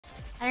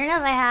I don't know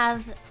if I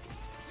have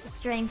the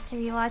strength to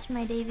rewatch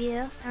my debut.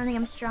 I don't think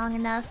I'm strong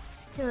enough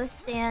to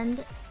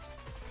withstand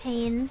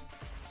pain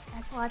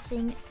as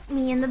watching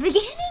me in the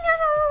beginning of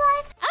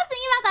Hololive. I was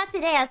thinking about that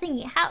today. I was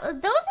thinking, how those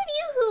of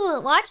you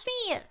who watched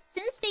me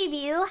since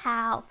debut,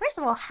 how? First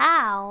of all,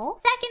 how?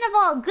 Second of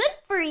all, good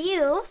for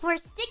you for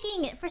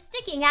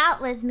sticking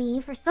out with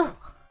me for so long.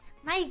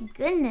 My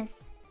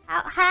goodness.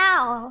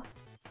 How?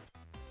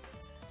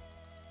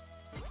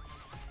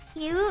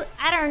 Cute?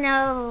 I don't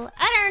know.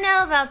 I don't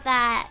know about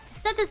that.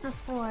 I've said this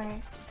before.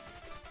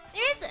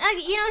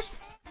 There's, you know,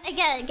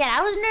 again,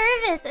 I was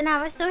nervous and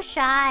I was so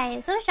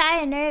shy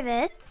and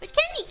nervous, which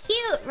can be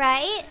cute,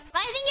 right? But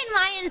I think in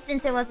my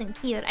instance, it wasn't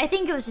cute. I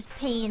think it was just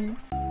pain.